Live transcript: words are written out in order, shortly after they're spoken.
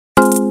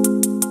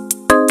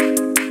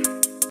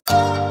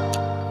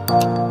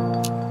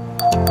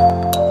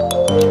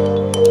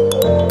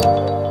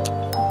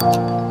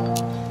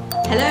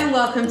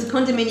to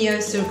Condomion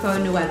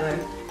Surco,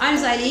 Nuevo. I'm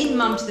Zailene,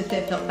 mum to the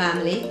flip-flop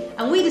family,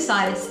 and we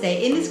decided to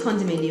stay in this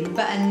condominium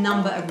for a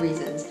number of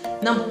reasons.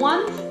 Number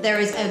one,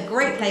 there is a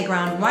great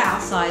playground right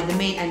outside the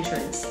main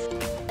entrance.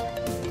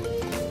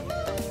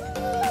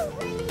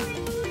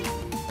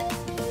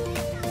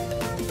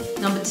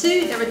 Number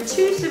two, there are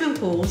 2 swimming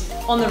pools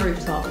on the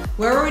rooftop.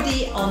 We're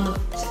already on the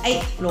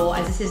 8th floor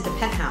as this is the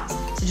penthouse.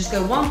 So just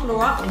go 1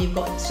 floor up and you've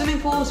got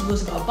swimming pools, you've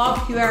also got a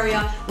barbecue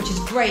area, which is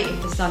great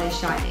if the sun is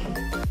shining.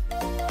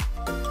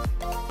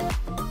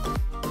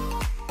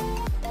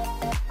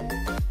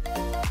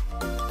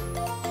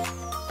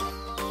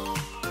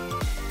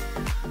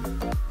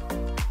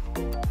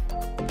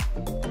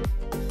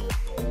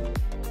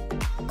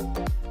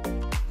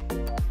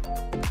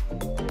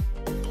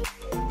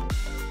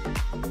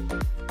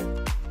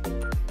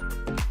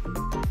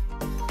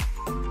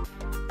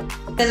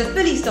 There's a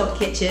fully stocked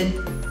kitchen.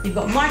 You've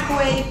got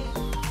microwave,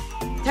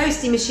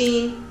 toasty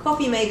machine,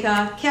 coffee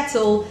maker,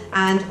 kettle,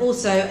 and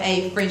also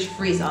a fridge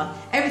freezer.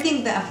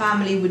 Everything that a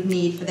family would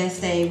need for their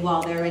stay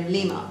while they're in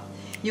Lima.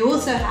 You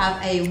also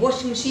have a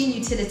washing machine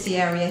utility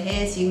area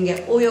here so you can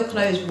get all your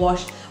clothes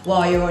washed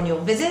while you're on your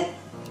visit.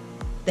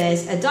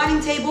 There's a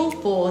dining table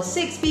for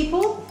 6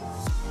 people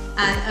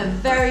and a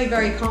very,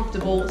 very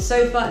comfortable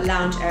sofa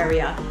lounge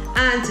area.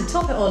 And to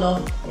top it all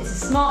off, it's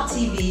a smart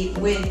TV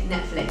with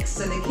Netflix,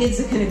 so the kids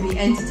are going to be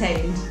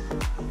entertained.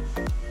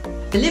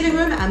 The living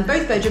room and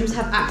both bedrooms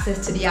have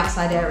access to the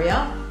outside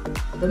area.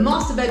 The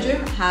master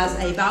bedroom has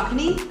a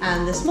balcony,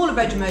 and the smaller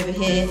bedroom over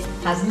here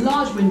has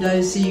large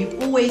windows, so you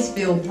always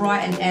feel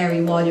bright and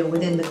airy while you're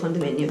within the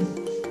condominium.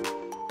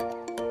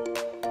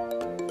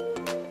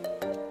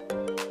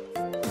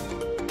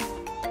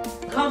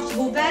 A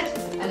comfortable bed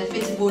and a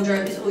fitted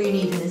wardrobe is all you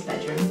need in this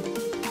bedroom.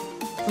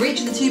 For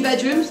each of the 2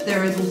 bedrooms,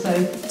 there is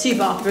also 2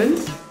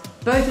 bathrooms.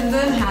 Both of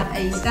them have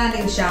a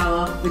standing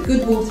shower with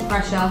good water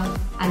pressure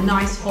and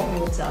nice hot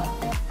water.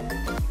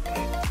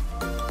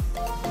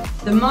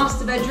 The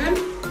master bedroom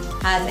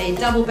has a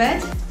double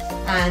bed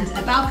and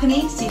a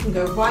balcony so you can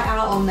go right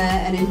out on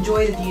there and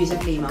enjoy the views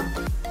of Lima.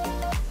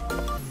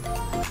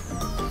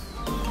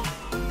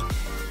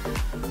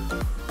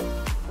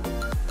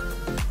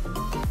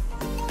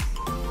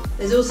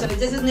 There's also a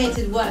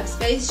designated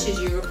workspace should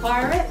you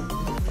require it.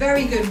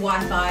 Very good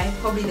Wi-Fi,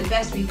 probably the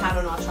best we've had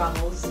on our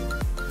travels.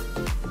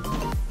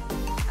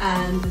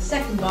 And the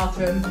second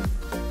bathroom.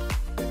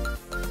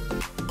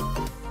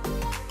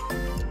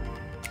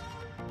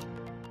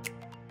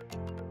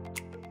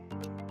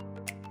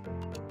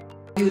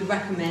 We would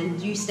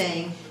recommend you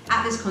staying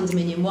at this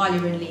condominium while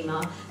you're in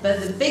Lima,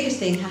 but the biggest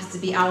thing has to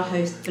be our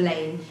host,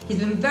 Blaine. He's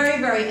been very,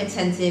 very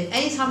attentive.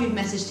 Anytime we've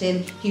messaged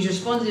him, he's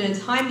responded in a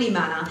timely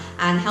manner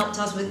and helped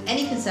us with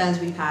any concerns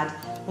we've had.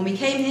 When we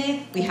came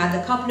here, we had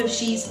a couple of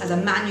sheets as a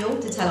manual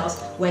to tell us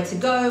where to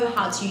go,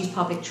 how to use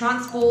public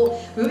transport.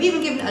 We were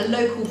even given a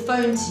local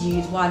phone to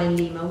use while in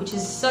Lima, which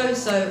is so,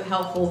 so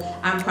helpful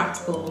and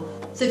practical.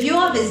 So if you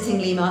are visiting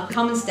Lima,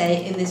 come and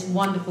stay in this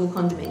wonderful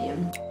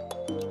condominium.